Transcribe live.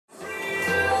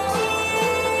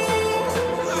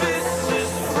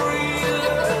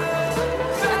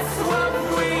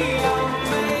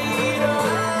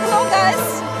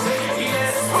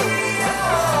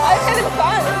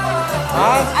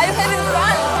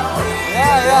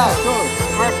cool.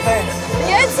 Great place.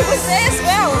 Yeah, it's a good day as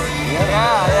well.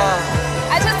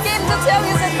 Yeah. I just came to tell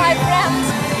you that my friend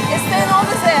is staying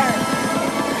over there.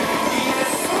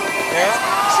 Yeah?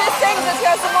 She thinks that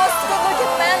you're the most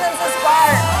good-looking man in this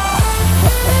bar.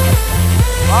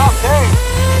 Okay.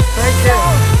 Thank you.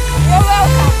 You're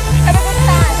welcome. Have a good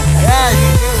time. Yeah,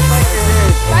 you too. Thank you.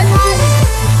 Bye-bye.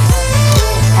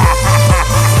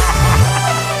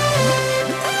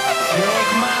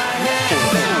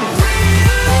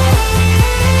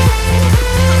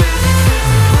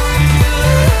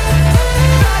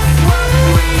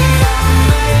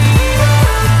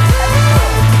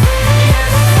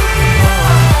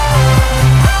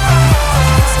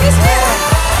 Excuse me.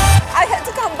 I had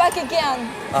to come back again.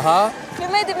 You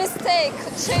made a mistake.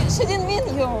 She didn't mean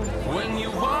you.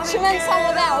 She meant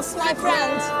someone else, my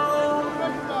friend.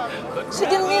 She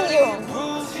didn't mean you.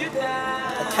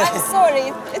 Okay. I'm sorry.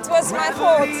 It was my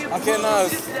fault. Okay, no,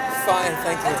 it's fine.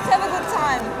 Thank you. Let's have a good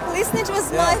time. Listen, it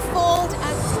was my fault.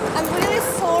 I'm really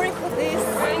sorry for this.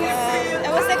 I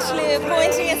was actually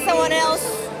pointing at someone else.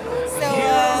 So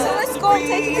let's go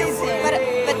take it easy. But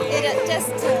it just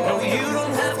don't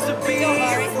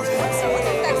worry.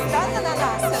 Так странно на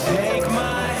нас.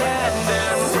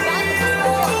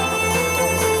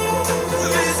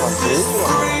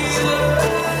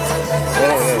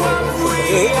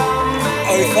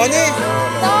 Are you funny?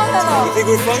 No. You think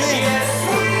we're funny?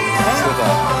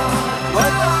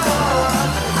 What?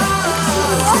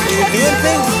 You doing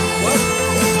things? What?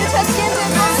 You just came to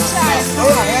apologize.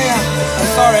 Oh, yeah. I'm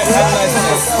sorry. Have a nice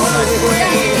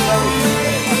day.